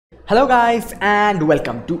Hello guys and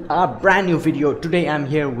welcome to a brand new video. Today I'm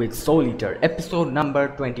here with Soul Eater episode number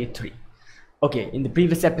 23. Okay, in the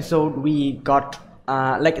previous episode we got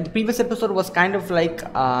the previous episode was kind of like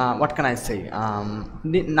what can I say,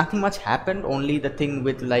 nothing much happened, only the thing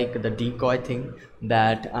with like the decoy thing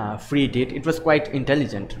that Free did. It was quite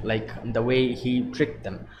intelligent, like the way he tricked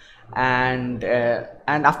them, and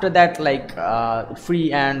after that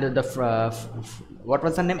Free and the what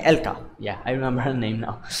was her name, Elka, yeah, I remember her name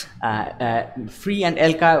now. Free and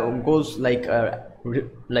Elka goes like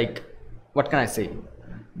what can I say,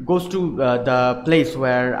 goes to the place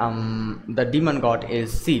where the demon god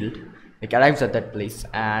is sealed, like arrives at that place,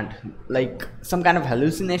 and like some kind of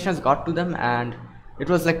hallucinations got to them, and it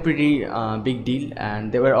was like pretty big deal,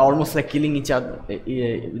 and they were almost like killing each other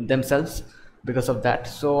themselves because of that.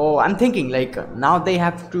 So I'm thinking like now they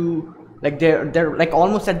have to, like they're like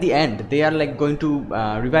almost at the end, they are like going to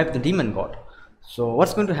revive the demon god. So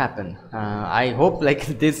what's going to happen? I hope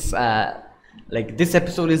like this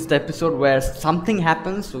episode is the episode where something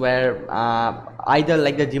happens, where either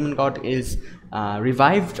like the demon god is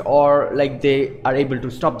revived, or like they are able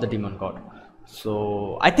to stop the demon god.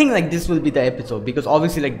 So I think like this will be the episode, because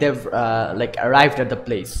obviously like they've like arrived at the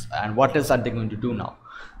place, and what else are they going to do now?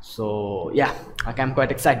 So yeah, like I'm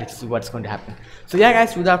quite excited to see what's going to happen. So yeah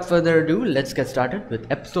guys, without further ado, let's get started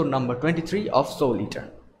with episode number 23 of Soul Eater.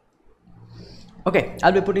 Okay,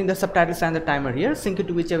 I'll be putting the subtitles and the timer here. Sync it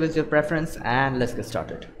to whichever is your preference, and let's get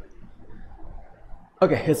started.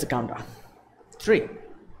 Okay, here's the countdown. 3,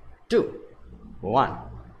 2, 1,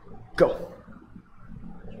 go.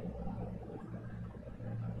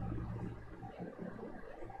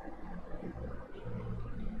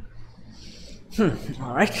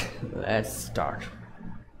 All right, let's start.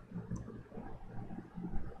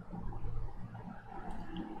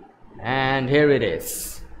 And here it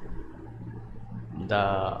is,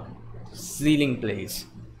 the sealing place.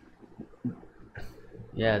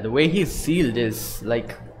 Yeah, the way he's sealed is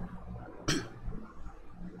like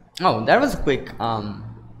oh, that was a quick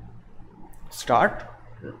start.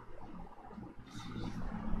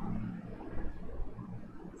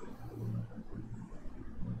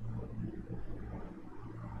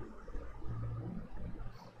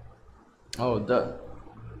 Oh,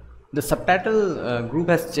 the subtitle group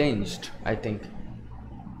has changed, I think.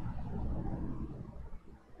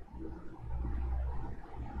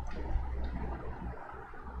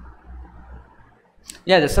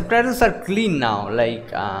 Yeah, the subtitles are clean now, like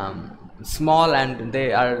small, and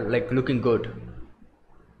they are like looking good.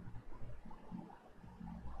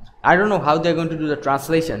 I don't know how they're going to do the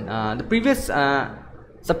translation. The previous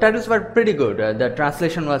subtitles were pretty good. The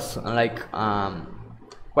translation was like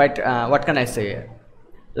quite what can I say,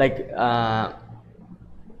 like the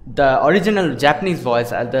original Japanese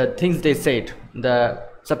voice, the things they said, the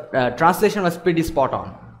translation was pretty spot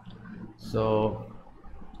on. So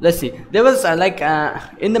let's see. There was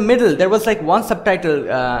in the middle there was like one subtitle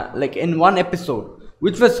like in one episode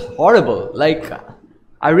which was horrible. Like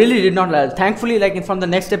I really did not thankfully, like from the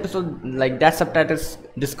next episode, like that subtitles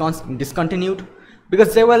discontinued,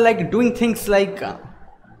 because they were like doing things like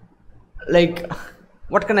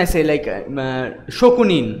what can I say, like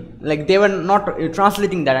shokunin, like they were not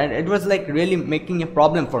translating that, and it was like really making a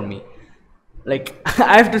problem for me. Like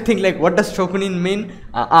I have to think like, what does shokunin mean?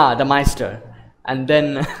 The Meister, and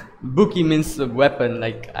then buki means the weapon.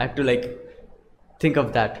 Like I have to like think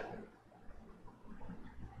of that.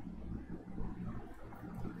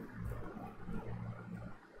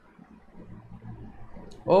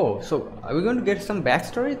 Oh, so are we going to get some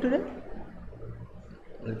backstory today,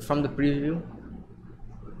 like from the preview?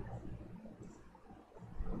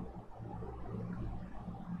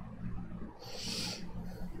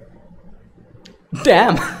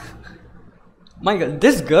 Damn. My god,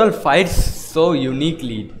 this girl fights so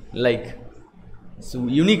uniquely, like it's a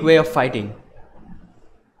unique way of fighting.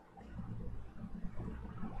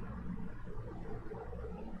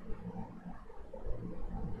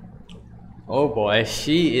 Oh boy,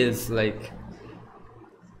 she is like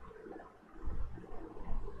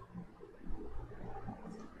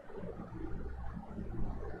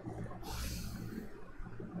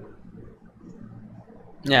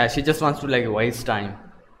yeah, she just wants to like waste time.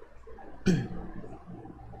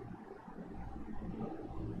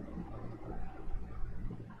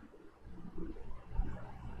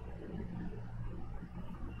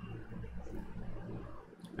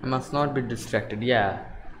 I must not be distracted, yeah.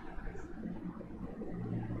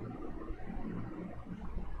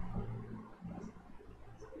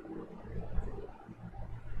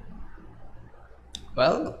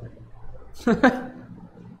 Well,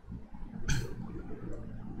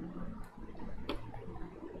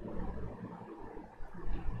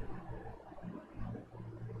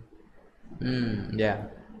 Yeah.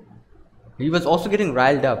 He was also getting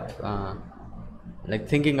riled up, like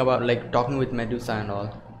thinking about like talking with Medusa and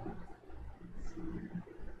all.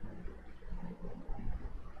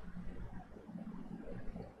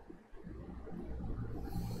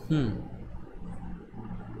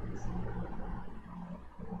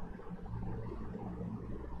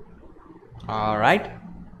 All right.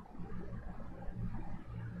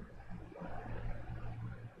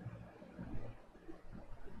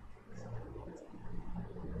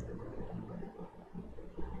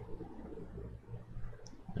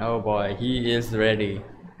 Oh boy, he is ready.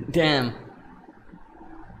 Damn.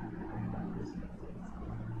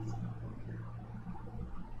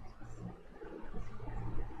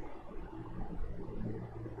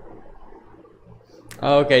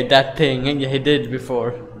 Okay, that thing he did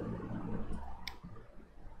before.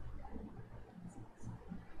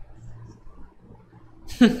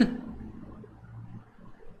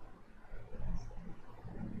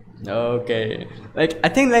 Okay, like I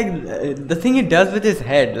think like the thing he does with his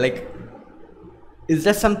head, like, is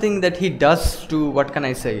that something that he does to, what can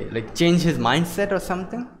I say, like change his mindset or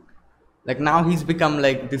something? Like now he's become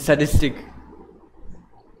like the sadistic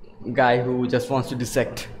guy who just wants to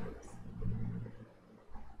dissect.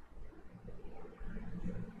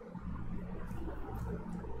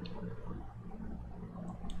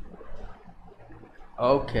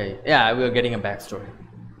 Okay, yeah, we are getting a backstory.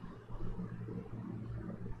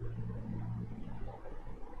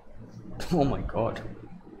 Oh my god.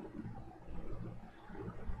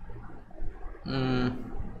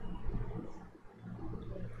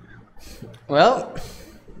 Well,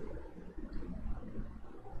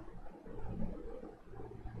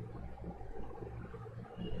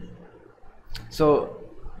 so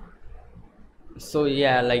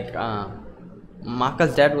yeah, like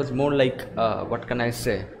Marcus' dad was more like what can I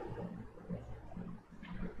say?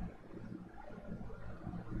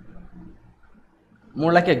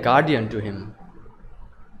 More like a guardian to him.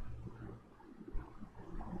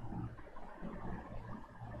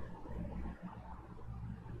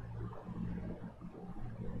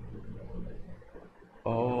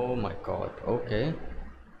 Oh my god. Okay.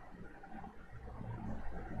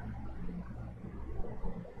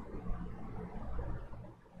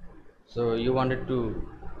 So you wanted to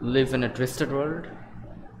live in a twisted world?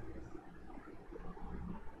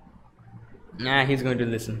 Nah, he's going to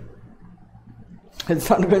listen. He's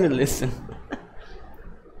not going to listen.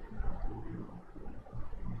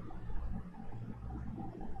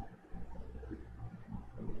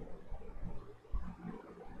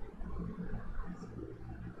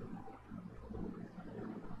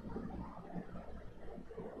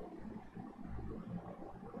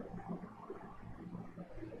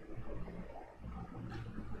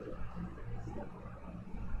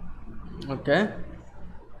 Okay.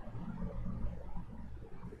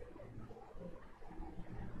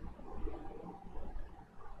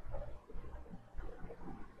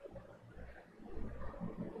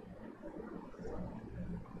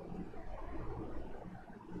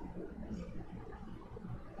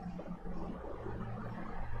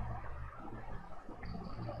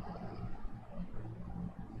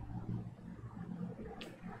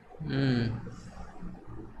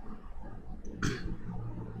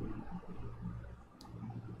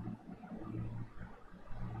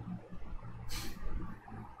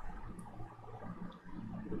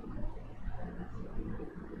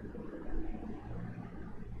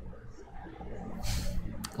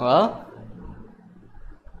 Well,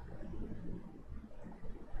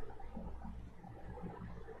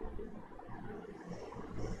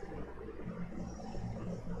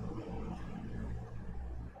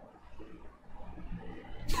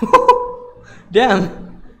 damn.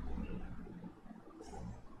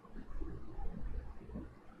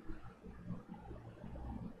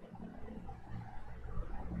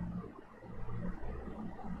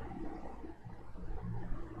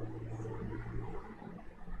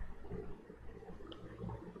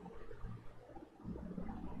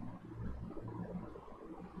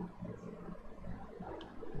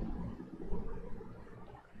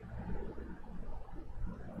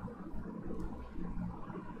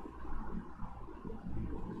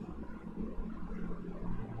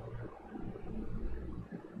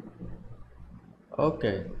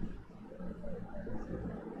 Okay.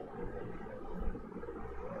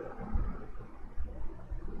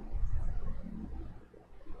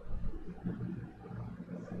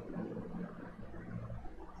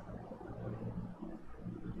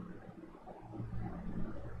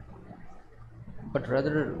 But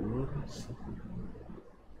rather,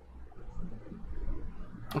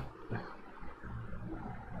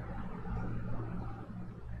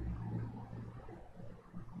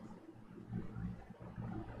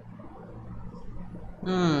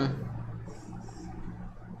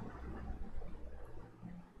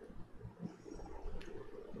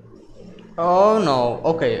 Oh no.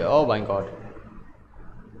 Okay. Oh my god.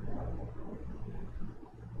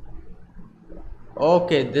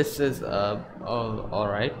 Okay, this is oh, all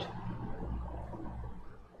right.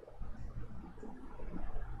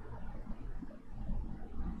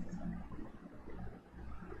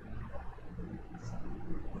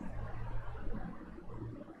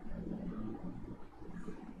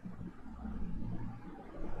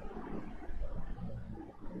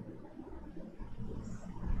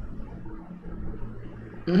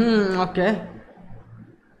 Okay.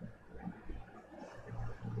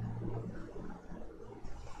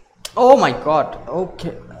 Oh my god.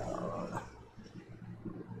 Okay.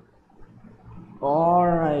 All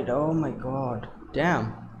right. Oh my god.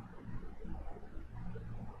 Damn.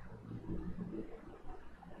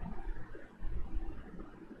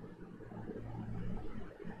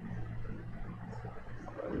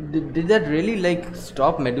 Did that really like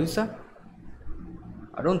stop Medusa?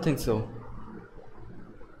 I don't think so.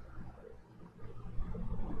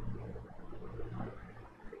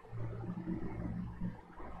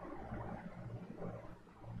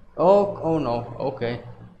 Oh, oh no. Okay.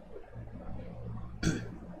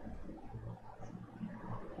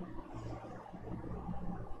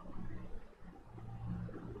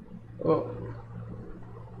 Oh,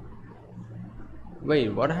 wait,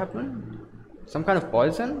 what happened? Some kind of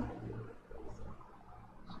poison?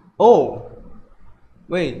 Oh,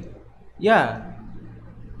 wait. Yeah.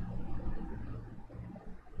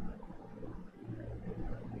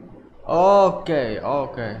 Okay,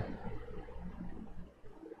 okay.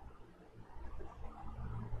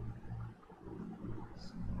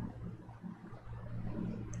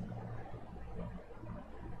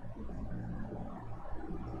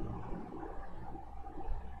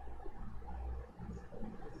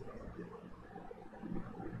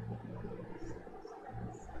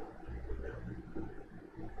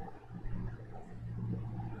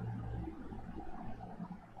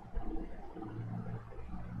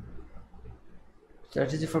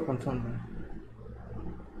 Strategy for control.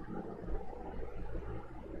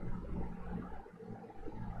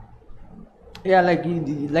 Yeah, like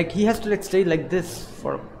he has to like stay like this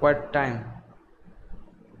for quite time.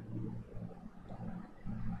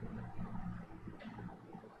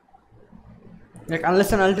 Like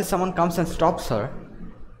unless and until someone comes and stops her.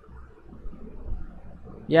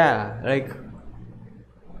 Yeah, like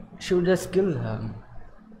she would just kill him.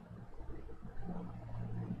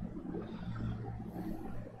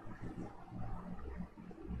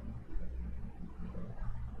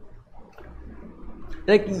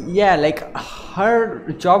 Like yeah, like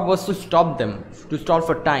her job was to stop them, to stall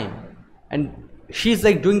for time, and she's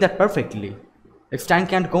like doing that perfectly. Like Stein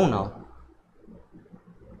can't go now.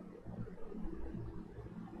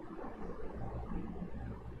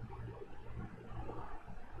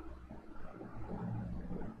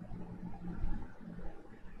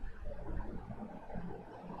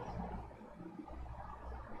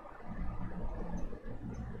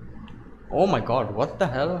 Oh my god, what the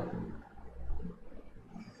hell?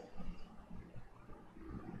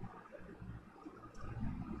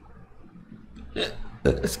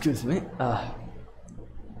 Excuse me.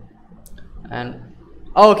 And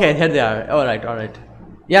okay, here they are. All right, all right.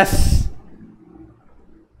 Yes.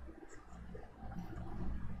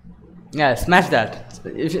 Yeah, smash that.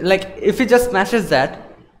 If he just smashes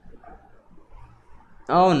that.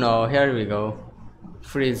 Oh no, here we go.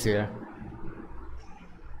 Freeze here.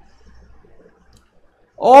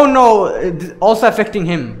 Oh no, it's also affecting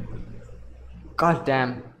him. God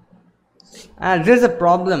damn. There's a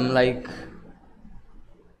problem. Like,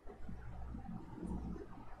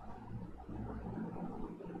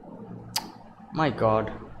 my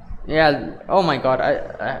God. Yeah. Oh my God.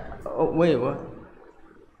 Oh wait. What?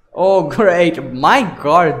 Oh great. My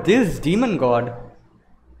God. This demon god.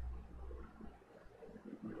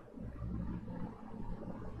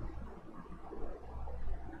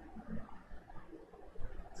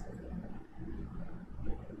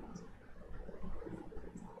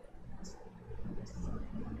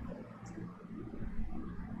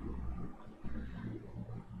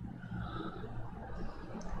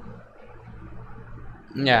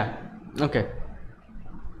 Yeah. Okay.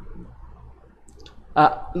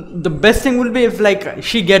 The best thing would be if like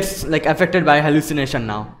she gets like affected by hallucination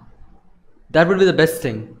now. That would be the best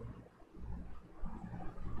thing.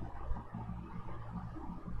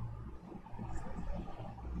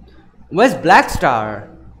 Where's Black Star?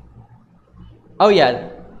 Oh yeah.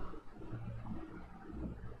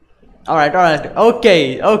 All right. All right.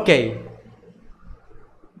 Okay. Okay.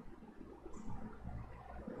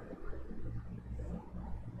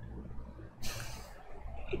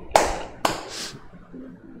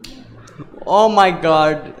 Oh my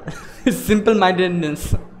god. His simple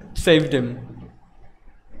mindedness saved him.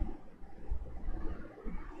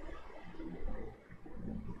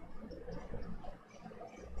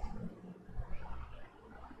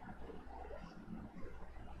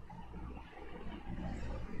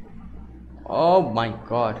 Oh my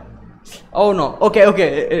god. Oh no. Okay,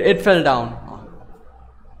 okay. It fell down.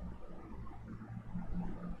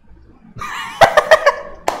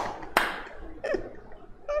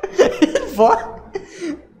 What?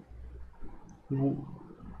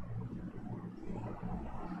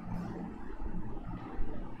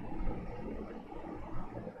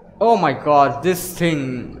 Oh my god, this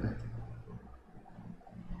thing.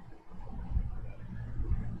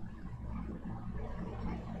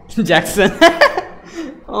 Jackson.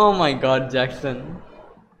 Oh my god, Jackson.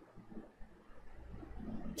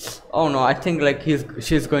 Oh no, I think like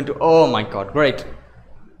she's going to. Oh my god, great.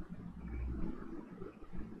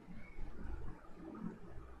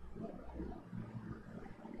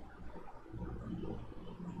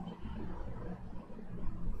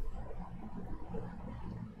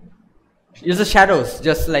 Use the shadows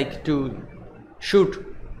just like to shoot.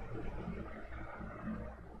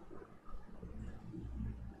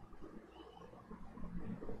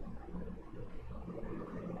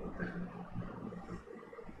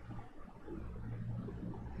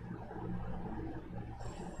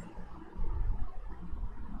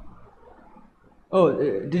 Oh,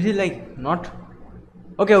 did he like not?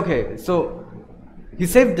 Okay, okay. So he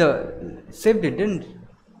saved it, didn't?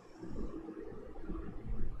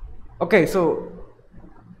 Okay, so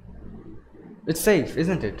it's safe,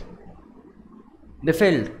 isn't it? They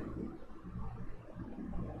failed.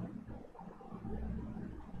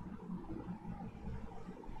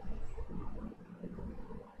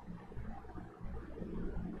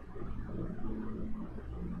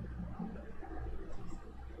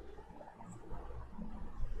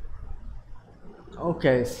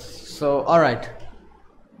 Okay, so alright.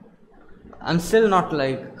 I'm still not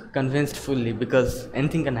like convinced fully because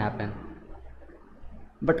anything can happen.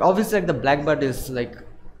 But obviously like the blackbird is like,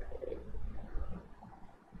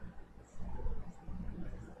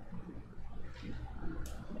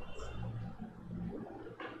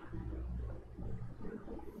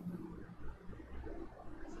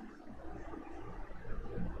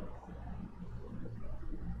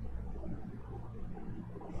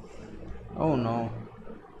 oh no.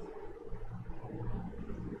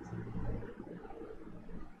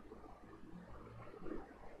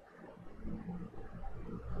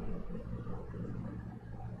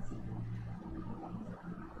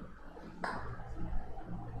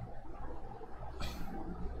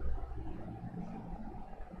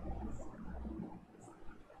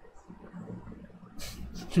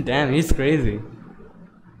 Damn, he's crazy.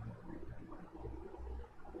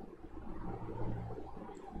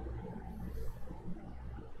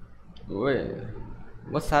 Wait,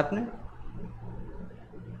 what's happening?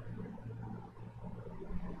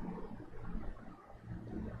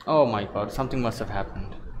 Oh my god, something must have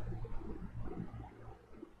happened.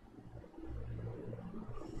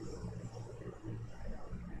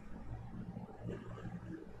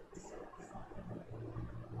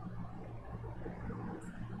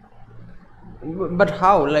 But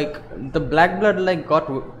how? Like the black blood like got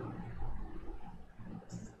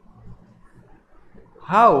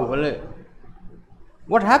how? Like,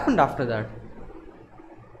 what happened after that?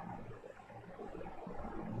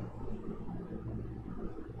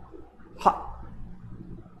 How?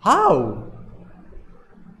 How?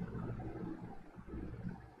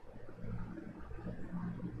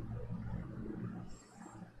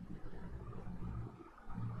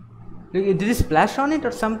 Like, did he splash on it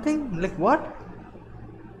or something? Like what?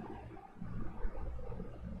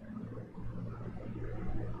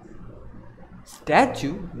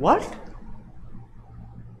 Statue? What?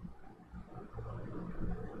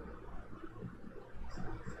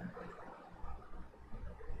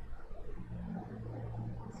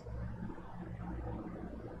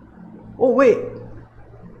 Oh wait.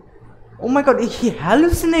 Oh my god, he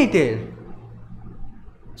hallucinated.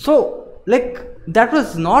 So like that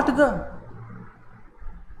was not the.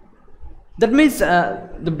 That means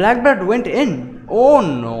the blackbird went in. Oh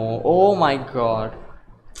no. Oh my god.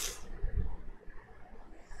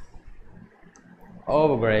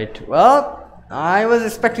 Oh great. Well, I was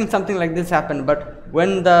expecting something like this happen, but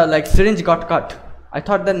when the like syringe got cut, I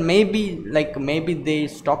thought that maybe they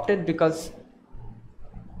stopped it because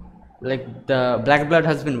like the black blood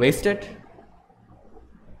has been wasted.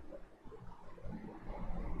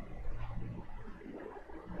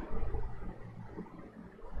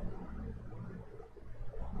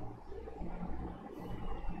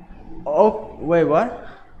 Oh, wait, what?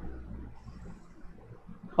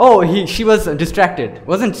 Oh, she was distracted,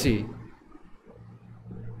 wasn't she?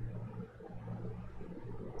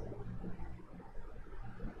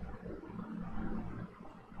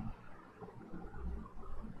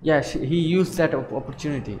 Yeah, he used that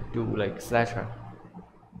opportunity to like slash her.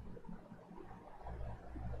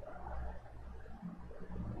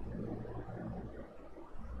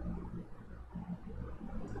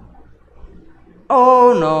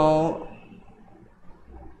 Oh no.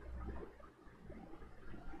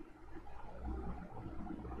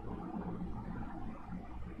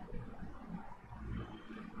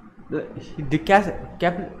 The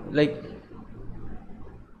cap like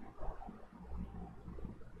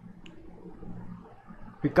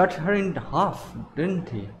he cut her in half, didn't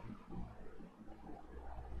he?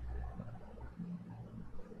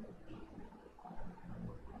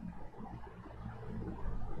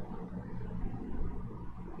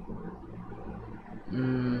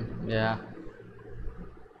 Yeah.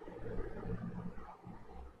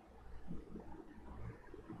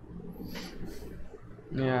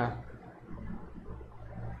 Yeah.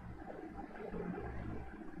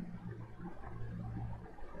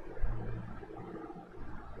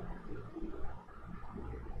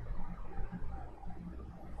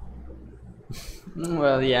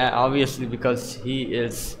 Well, yeah, obviously because he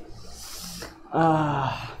is.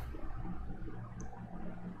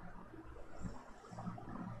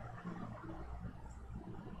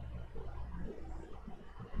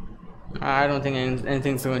 I don't think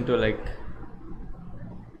anything's going to like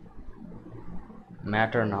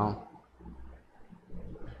matter now.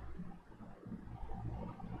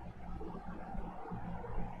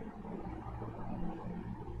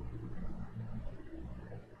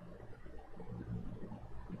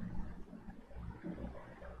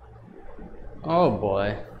 Oh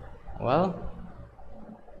boy. Well.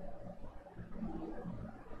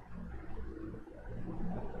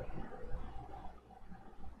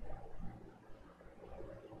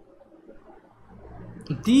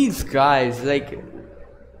 These guys, like,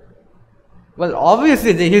 well,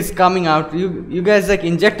 obviously he's coming out. You guys like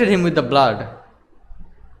injected him with the blood.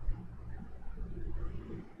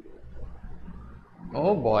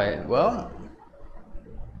 Oh boy. Well.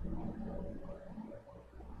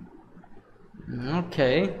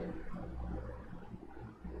 Okay.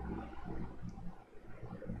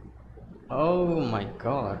 Oh my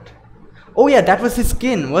god. Oh yeah, that was his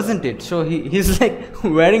skin, wasn't it? So he's like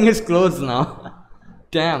wearing his clothes now.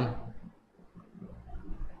 Damn.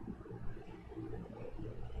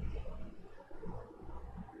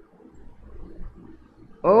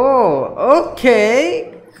 Oh,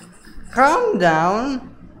 okay. Calm down.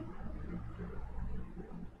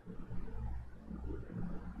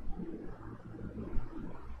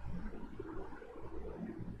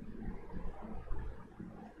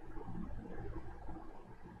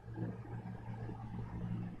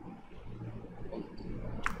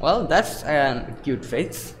 Well, that's a cute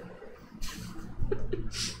face.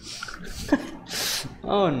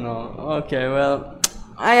 Oh no. Okay, well,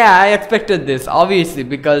 I expected this obviously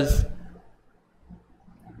because,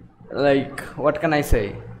 like, what can I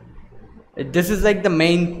say? This is like the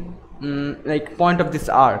main like point of this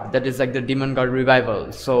arc, that is like the demon god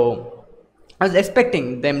revival. So I was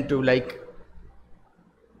expecting them to like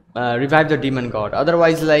revive the demon god.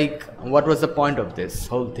 Otherwise, like, what was the point of this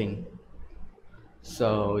whole thing?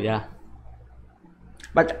 So yeah.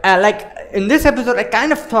 But like in this episode, I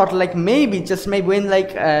kind of thought like maybe, just maybe, when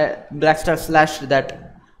like Blackstar slashed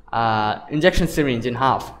that injection syringe in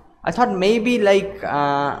half, I thought maybe like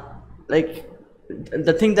the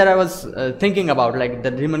thing that I was thinking about, like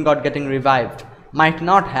the demon god getting revived, might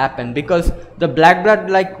not happen because the black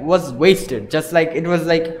blood like was wasted, just like it was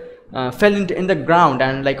like fell in the ground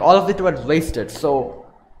and like all of it was wasted. So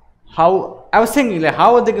how, I was thinking like,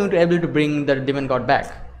 how are they going to able to bring the demon god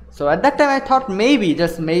back? So at that time I thought maybe,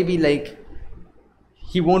 just maybe, like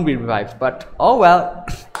he won't be revived. But oh well.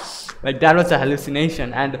 Like that was a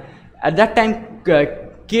hallucination. And at that time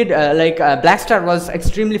Blackstar was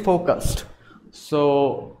extremely focused.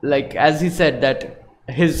 So like as he said that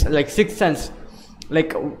his like sixth sense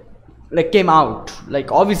like came out,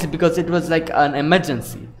 like obviously because it was like an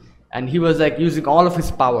emergency and he was like using all of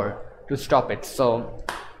his power to stop it. So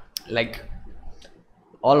like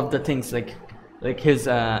all of the things like his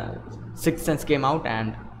sixth sense came out,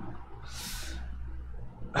 and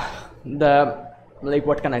the, like,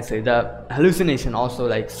 what can I say, the hallucination also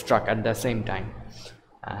like struck at the same time.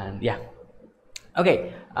 And yeah,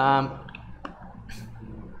 okay,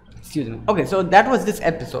 excuse me. Okay, so that was this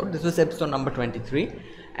episode. This was episode number 23.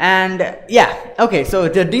 And yeah, okay, so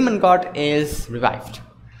the demon god is revived.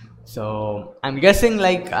 So I'm guessing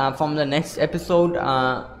like from the next episode,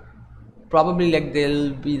 probably like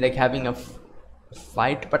they'll be like having a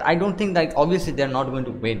fight, but I don't think like obviously they're not going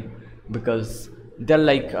to win, because they're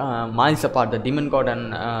like miles apart, the demon god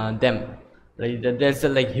and them. Like there's a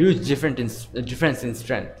like huge difference in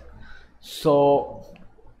strength. So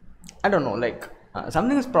I don't know, like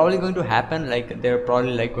something is probably going to happen, like they're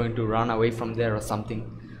probably like going to run away from there or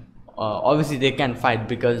something. Obviously they can fight,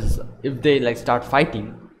 because if they like start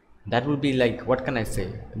fighting, that would be like, what can I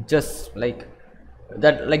say, just like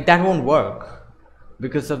that won't work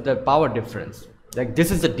because of the power difference. Like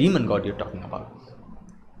this is the demon god you're talking about.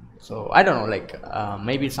 So I don't know, like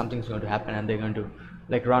maybe something's going to happen and they're going to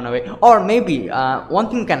like run away, or maybe one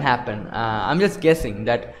thing can happen, I'm just guessing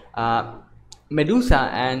that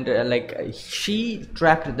Medusa and like she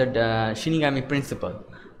trapped the Shinigami principle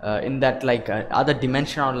in that like other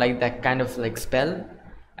dimension, or like that kind of like spell,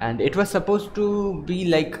 and it was supposed to be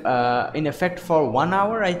like in effect for 1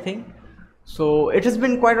 hour, I think. So it has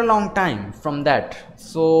been quite a long time from that,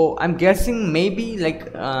 so I'm guessing maybe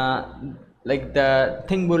like the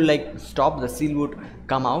thing would like stop, the seal would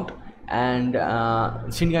come out, and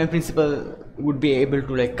Shinigami principle would be able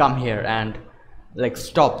to like come here and like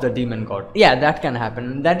stop the demon god. Yeah, that can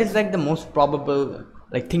happen. That is like the most probable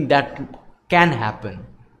like thing that can happen.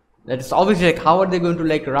 That is obviously like, how are they going to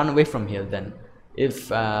like run away from here then, if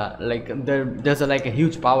like there's like a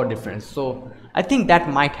huge power difference? So I think that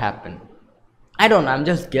might happen. I don't know, I'm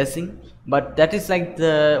just guessing, but that is like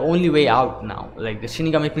the only way out now, like the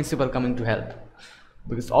Shinigami principle coming to help,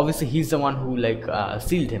 because obviously he's the one who like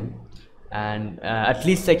sealed him, and at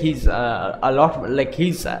least like he's a lot like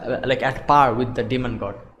he's like at par with the demon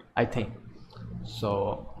god, I think.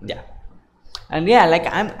 So yeah, and yeah, like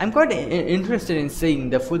I'm quite interested in seeing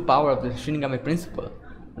the full power of the Shinigami principle.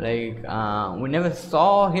 Like we never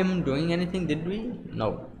saw him doing anything, did we?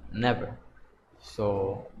 No, never.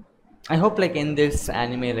 So I hope like in this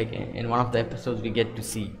anime, like in one of the episodes, we get to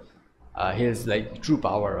see his like true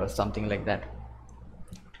power or something like that.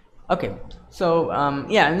 Okay, so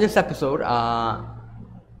yeah, in this episode,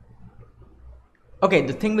 okay,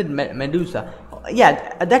 the thing with Medusa,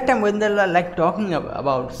 yeah, at that time when they're like talking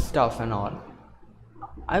about stuff and all,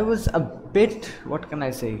 I was a bit, what can I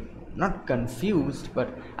say, not confused, but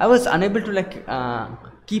I was unable to like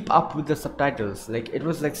keep up with the subtitles. Like it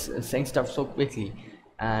was like saying stuff so quickly,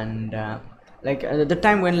 and like the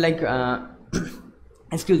time when like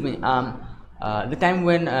excuse me, the time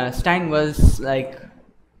when Stein was like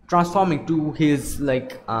transforming to his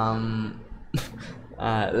like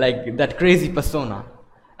like that crazy persona.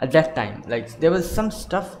 At that time, like there was some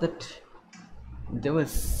stuff that they were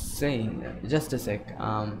saying. Just a sec.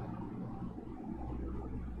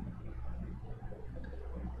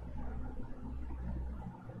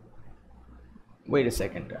 Wait a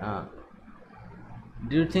second.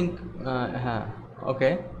 Do you think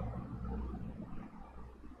okay,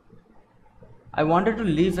 I wanted to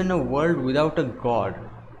live in a world without a god.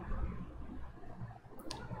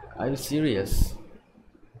 Are you serious?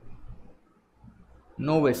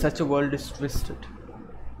 No way, such a world is twisted.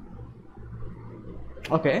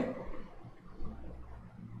 Okay.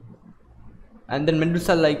 And then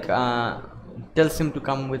Medusa like tells him to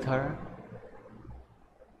come with her.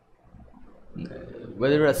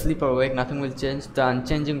 Whether you're asleep or awake, nothing will change. The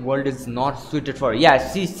unchanging world is not suited for.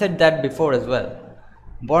 Yeah, she said that before as well.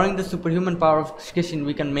 Borrowing the superhuman power of Kishin,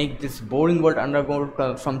 we can make this boring world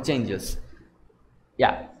undergo from changes.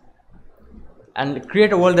 Yeah. And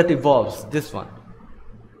create a world that evolves. This one.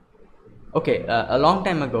 Okay, a long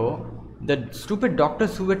time ago, the stupid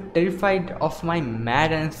doctors who were terrified of my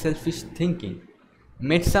mad and selfish thinking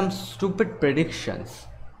made some stupid predictions.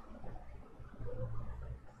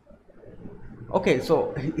 Okay,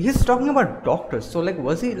 so he's talking about doctors. So like,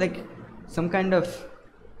 was he like some kind of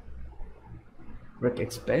like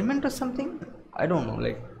experiment or something? I don't know.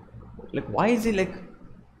 Like why is he like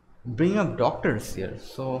bringing up doctors here?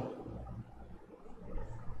 So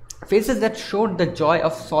faces that showed the joy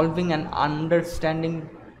of solving and understanding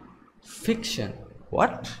fiction.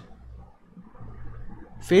 What?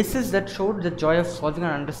 Faces that showed the joy of solving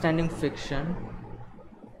and understanding fiction.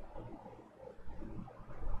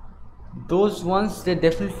 Those ones, they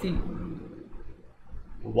definitely.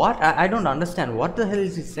 What? I don't understand. What the hell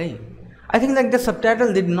is he saying? I think like the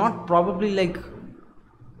subtitle did not probably like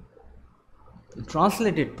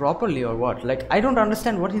translate it properly or what. Like I don't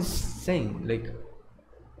understand what he's saying. Like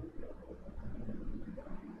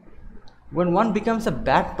when one becomes a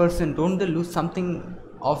bad person, don't they lose something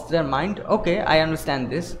of their mind? Okay, I understand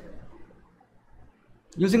this.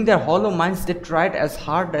 Using their hollow minds, they tried as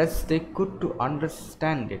hard as they could to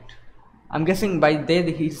understand it. I'm guessing by they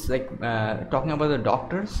he's like talking about the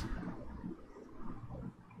doctors.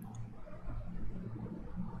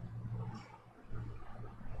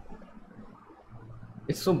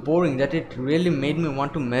 It's so boring that it really made me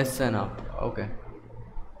want to mess it up. Okay.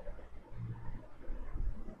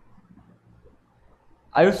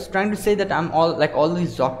 I was trying to say that I'm all like all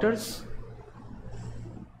these doctors.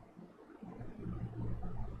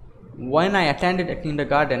 When I attended a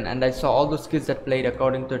kindergarten and I saw all those kids that played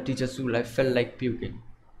according to the teacher's rule, I felt like puking.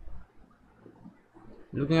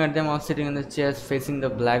 Looking at them all sitting in the chairs facing the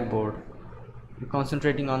blackboard,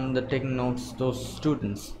 concentrating on the taking notes, those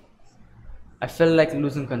students, I felt like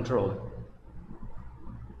losing control.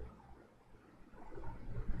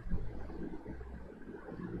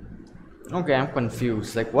 Okay, I'm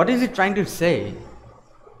confused. Like, what is he trying to say?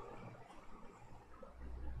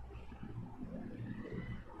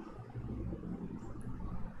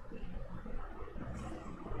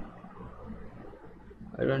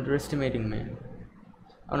 Are you underestimating me?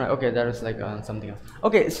 Oh no, okay, that is like something else.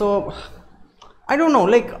 Okay, so I don't know,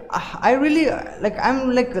 like I really like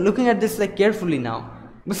I'm like looking at this like carefully now,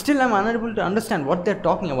 but still I'm unable to understand what they're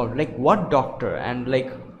talking about. Like what doctor and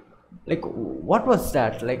like what was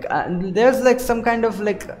that? Like there's like some kind of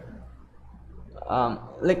like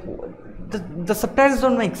like the subtitles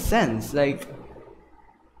don't make sense. Like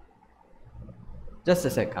just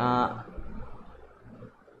a sec.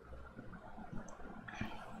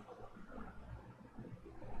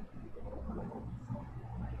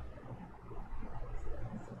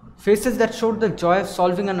 Faces that showed the joy of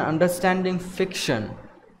solving and understanding fiction.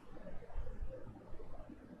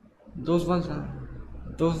 Those ones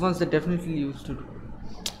they definitely used to do.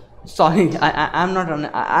 Sorry,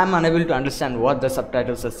 I'm unable to understand what the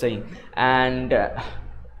subtitles are saying, and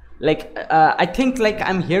I think like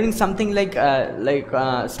I'm hearing something like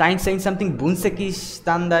Stein saying something bunseki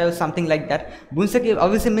standai or something like that. Bunseki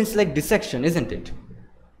obviously means like dissection, isn't it?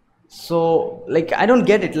 So like I don't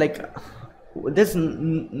get it. Like there's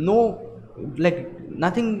no like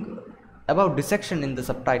nothing about dissection in the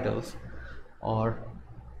subtitles, or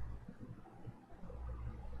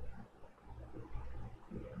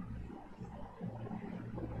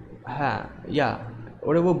yeah,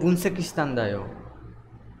 whatever bunseki standai.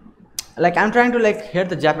 Like I'm trying to like hear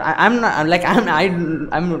the Japanese. I'm not like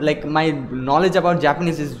I'm like my knowledge about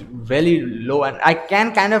Japanese is very low, and I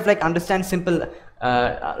can kind of like understand simple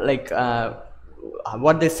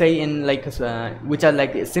what they say in like which are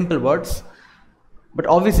like simple words, but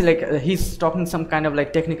obviously like he's talking some kind of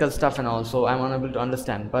like technical stuff and all, so I'm unable to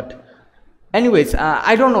understand. But anyways,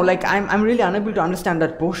 I don't know, like I'm really unable to understand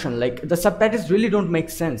that portion. Like the subtitles really don't make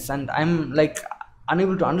sense, and I'm like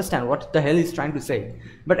unable to understand what the hell he's trying to say.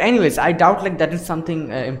 But anyways, I doubt like that is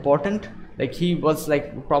something important. Like he was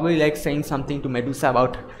like probably like saying something to Medusa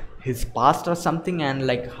about his past or something, and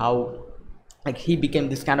like how like he became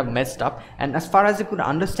this kind of messed up. And as far as I could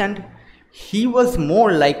understand, he was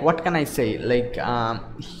more like, what can I say, like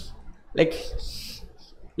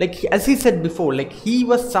like as he said before, like he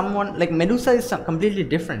was someone like Medusa is completely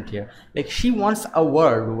different here. Like she wants a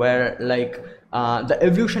world where like the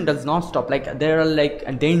evolution does not stop, like there are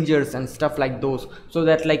like dangers and stuff like those, so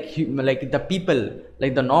that like like the people,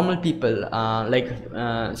 like the normal people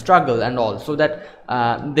struggle and all, so that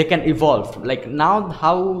they can evolve. Like now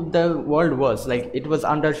how the world was, like it was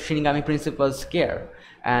under Shinigami Principal's care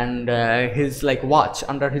and his like watch,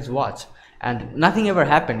 under his watch, and nothing ever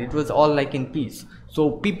happened. It was all like in peace,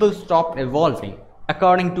 so people stopped evolving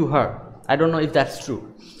according to her. I don't know if that's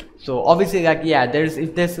true. So obviously like yeah,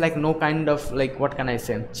 if there's like no kind of like, what can I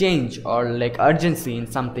say, change or like urgency in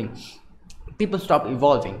something, people stop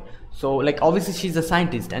evolving. So like obviously she's a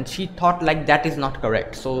scientist and she thought like that is not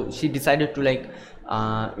correct, so she decided to like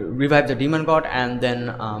revive the demon god and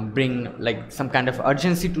then bring like some kind of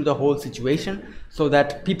urgency to the whole situation, so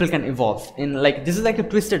that people can evolve in like, this is like a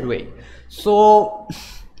twisted way. So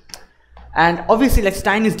and obviously like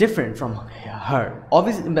Stein is different from her,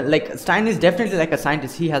 obviously, but like Stein is definitely like a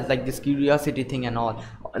scientist. He has like this curiosity thing and all,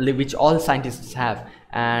 which all scientists have,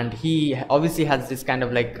 and he obviously has this kind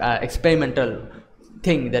of like experimental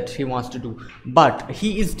thing that he wants to do. But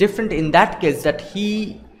he is different in that case, that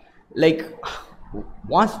he like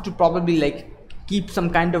wants to probably like keep some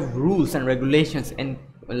kind of rules and regulations in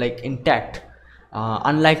like intact,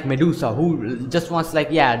 unlike Medusa, who just wants like,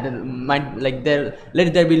 yeah, let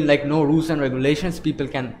there be like no rules and regulations, people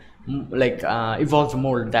can like evolve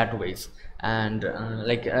more that ways. And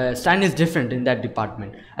Stein is different in that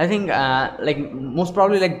department. I think like most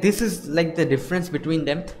probably like this is like the difference between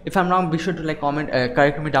them. If I'm wrong, be sure to like comment,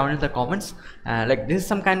 correct me down in the comments. Like this is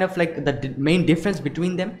some kind of like the main difference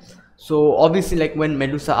between them. So obviously, like when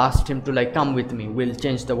Medusa asked him to like come with me, we'll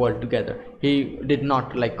change the world together, he did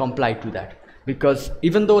not like comply to that, because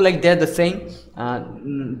even though like they're the same,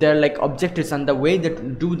 their like objectives and the way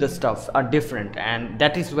that do the stuff are different, and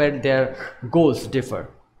that is where their goals differ.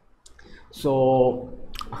 So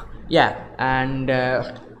yeah, and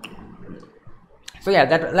so yeah,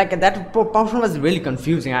 that portion was really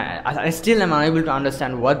confusing. I still am unable to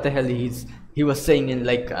understand what the hell he was saying in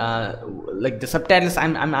like the subtitles.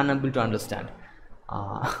 I'm unable to understand.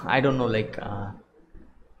 I don't know, like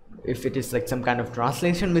if it is like some kind of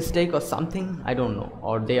translation mistake or something, I don't know,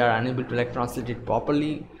 or they are unable to like translate it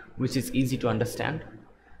properly, which is easy to understand.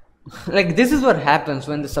 Like this is what happens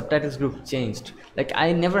when the subtitles group changed. Like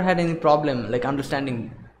I never had any problem like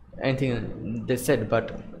understanding anything they said,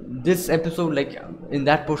 but this episode, like in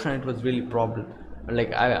that portion, it was really problem.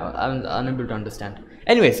 Like I'm unable to understand.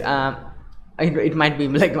 Anyways, it might be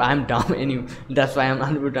like I'm dumb anyway, that's why I'm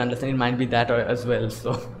unable to understand. It might be that or as well.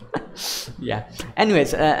 So yeah,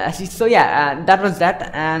 anyways, so yeah, that was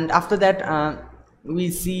that. And after that,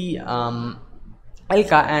 we see Elka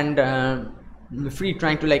and Free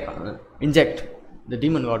trying to like inject the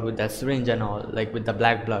demon god with that syringe and all, like with the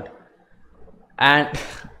black blood. And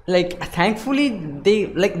like thankfully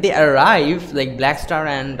they arrive, like Blackstar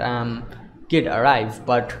and Kid arrive,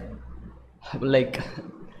 but like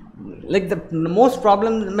the most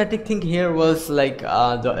problematic thing here was like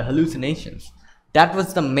the hallucinations. That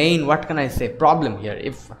was the main, what can I say, problem here.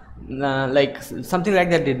 If like something like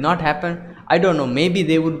that did not happen, I don't know, maybe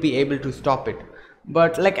they would be able to stop it.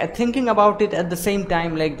 But like thinking about it at the same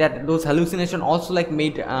time, like that those hallucinations also like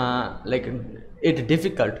made like it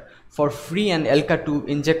difficult for Free and Elka to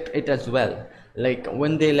inject it as well. Like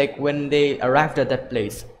when they arrived at that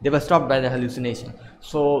place, they were stopped by the hallucination.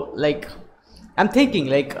 So like I'm thinking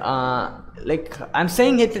like I'm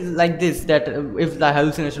saying it like this, that if the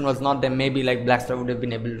hallucination was not there, maybe like Blackstar would have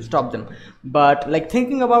been able to stop them. But like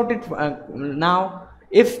thinking about it now,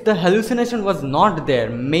 if the hallucination was not there,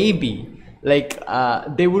 maybe like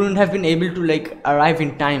they wouldn't have been able to like arrive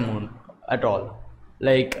in time at all.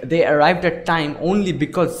 Like they arrived at time only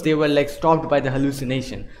because they were like stopped by the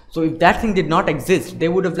hallucination. So if that thing did not exist, they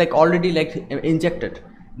would have like already like injected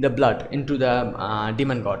the blood into the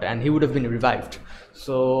demon god, and he would have been revived.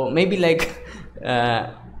 So maybe like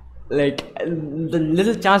like the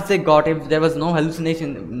little chance they got, if there was no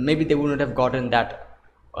hallucination, maybe they wouldn't have gotten that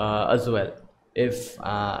as well, if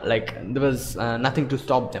like there was nothing to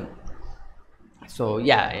stop them. So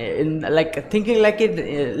yeah, in like thinking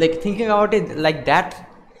about it like that,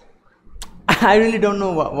 I really don't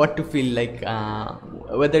know what to feel like,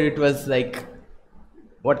 whether it was like,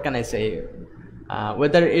 what can I say,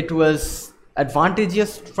 whether it was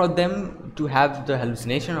advantageous for them to have the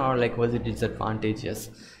hallucination, or like was it disadvantageous.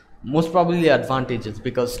 Most probably advantageous,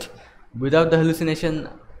 because without the hallucination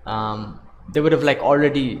they would have like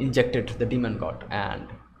already injected the demon god, and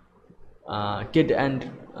Kid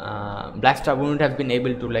and Blackstar wouldn't have been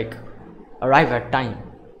able to like arrive at time.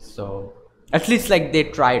 So at least like they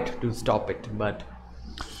tried to stop it, but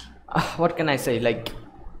what can I say, like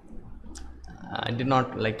it did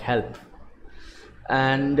not like help.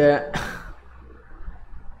 And and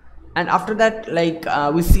after that, like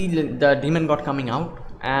we see the demon god coming out,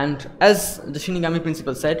 and as the Shinigami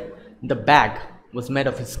principal said, the bag was made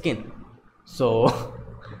of his skin. So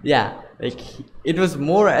yeah, like it was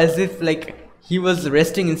more as if like he was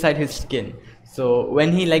resting inside his skin. So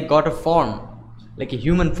when he like got a form, like a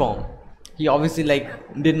human form, he obviously like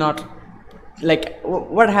did not like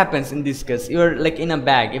what happens in this case. You're like in a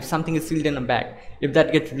bag. If something is sealed in a bag, if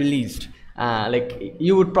that gets released, like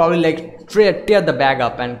you would probably like tear the bag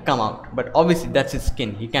up and come out, but obviously that's his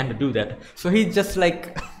skin, he can't do that. So he just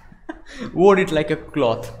like wore it like a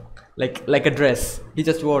cloth, like a dress. He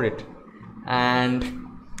just wore it. And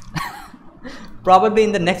probably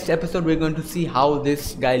in the next episode we're going to see how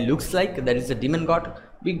this guy looks like, that is the demon god.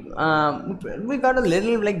 We got a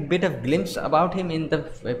little like bit of glimpse about him in the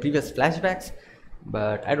previous flashbacks,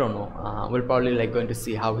 but I don't know, we're probably like going to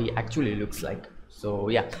see how he actually looks like. So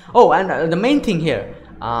yeah. Oh, and the main thing here,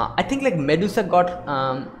 I think like Medusa got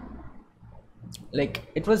like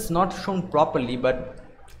it was not shown properly, but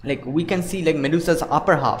like we can see like Medusa's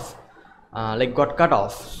upper half like got cut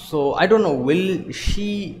off. So I don't know, will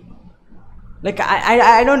she like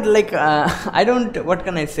I don't like I don't, what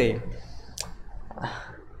can I say,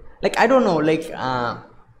 like I don't know, like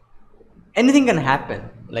anything can happen.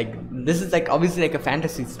 Like this is like obviously like a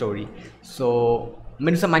fantasy story, so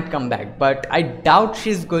Medusa might come back, but I doubt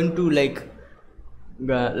she's going to like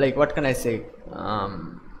what can I say,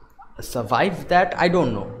 survive that. I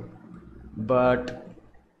don't know, but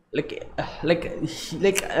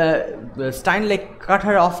Stein like cut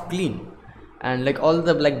her off clean, and like all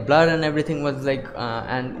the like blood and everything was like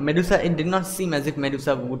and Medusa, it did not seem as if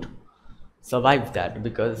Medusa would survive that,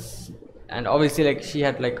 because, and obviously like she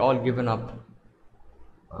had like all given up,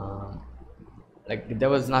 like there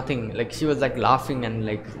was nothing, like she was like laughing and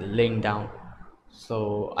like laying down.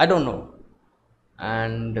 So I don't know,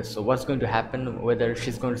 and so what's going to happen, whether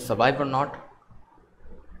she's going to survive or not.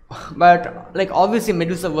 But like obviously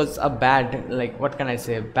Medusa was a bad, like what can I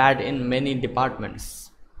say, bad in many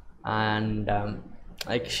departments, and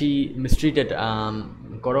like she mistreated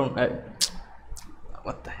Corona,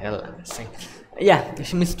 what the hell am I saying, yeah,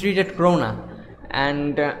 she mistreated Corona,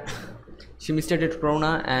 and she mistreated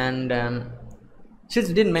Corona, and she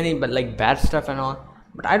did many but like bad stuff and all.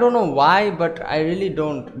 But I don't know why, but I really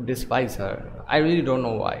don't despise her. I really don't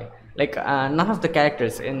know why. Like none of the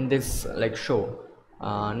characters in this like show,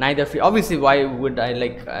 neither obviously why would I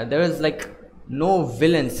like there is like no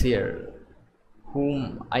villains here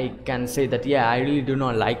whom I can say that yeah, I really do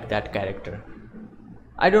not like that character.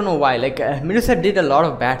 I don't know why. Like Medusa did a lot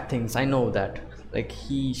of bad things, I know that, like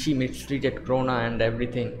she mistreated Krona and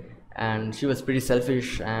everything, and she was pretty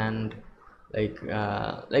selfish, and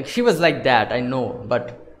like she was like that, I know,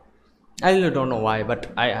 but I really don't know why.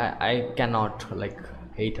 But I cannot like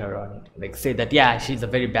hate her or like say that yeah, she's a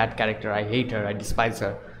very bad character, I hate her, I despise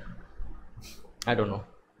her. I don't know,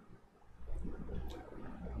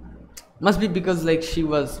 must be because like she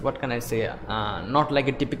was, what can I say, not like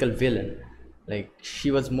a typical villain. Like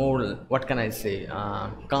she was more, what can I say,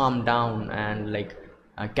 calm down and like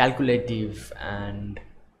calculative, and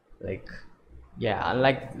like yeah,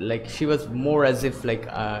 like she was more as if like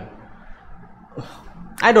I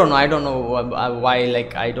don't know why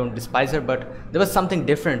like I don't despise her, but there was something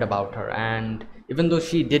different about her. And even though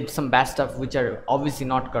she did some bad stuff which are obviously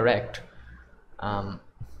not correct,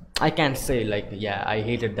 I can't say like yeah, I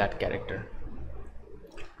hated that character.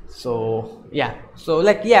 So yeah, so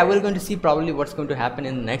like yeah, we're going to see probably what's going to happen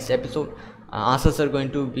in the next episode. Answers are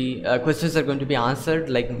going to be questions are going to be answered,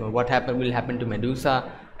 like what will happen to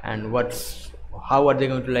Medusa, and how are they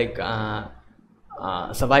going to like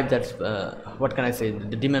survive that, what can I say,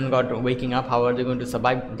 the demon god waking up, how are they going to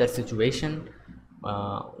survive that situation,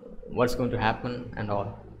 what's going to happen and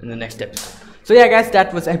all in the next episode. So yeah guys,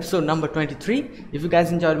 that was episode number 23. If you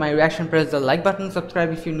guys enjoyed my reaction, press the like button,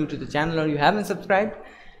 subscribe if you're new to the channel or you haven't subscribed,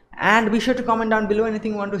 and be sure to comment down below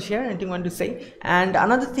anything you want to share, anything you want to say. And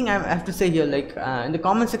another thing I have to say here, like in the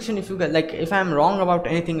comment section, if you guys like, if I'm wrong about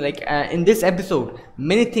anything, like in this episode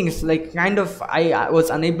many things like kind of I was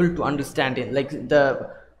unable to understand it, like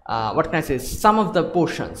the what can I say, some of the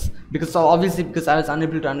portions, because obviously because I was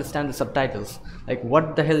unable to understand the subtitles, like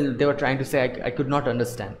what the hell they were trying to say, I could not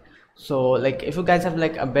understand. So like if you guys have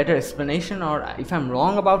like a better explanation, or if I'm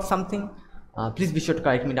wrong about something, please be sure to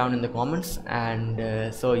correct me down in the comments.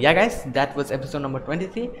 And so yeah guys, that was episode number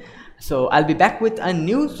 23. So I'll be back with a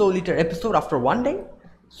new Soul Eater episode after one day.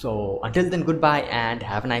 So until then, goodbye and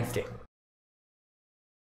have a nice day.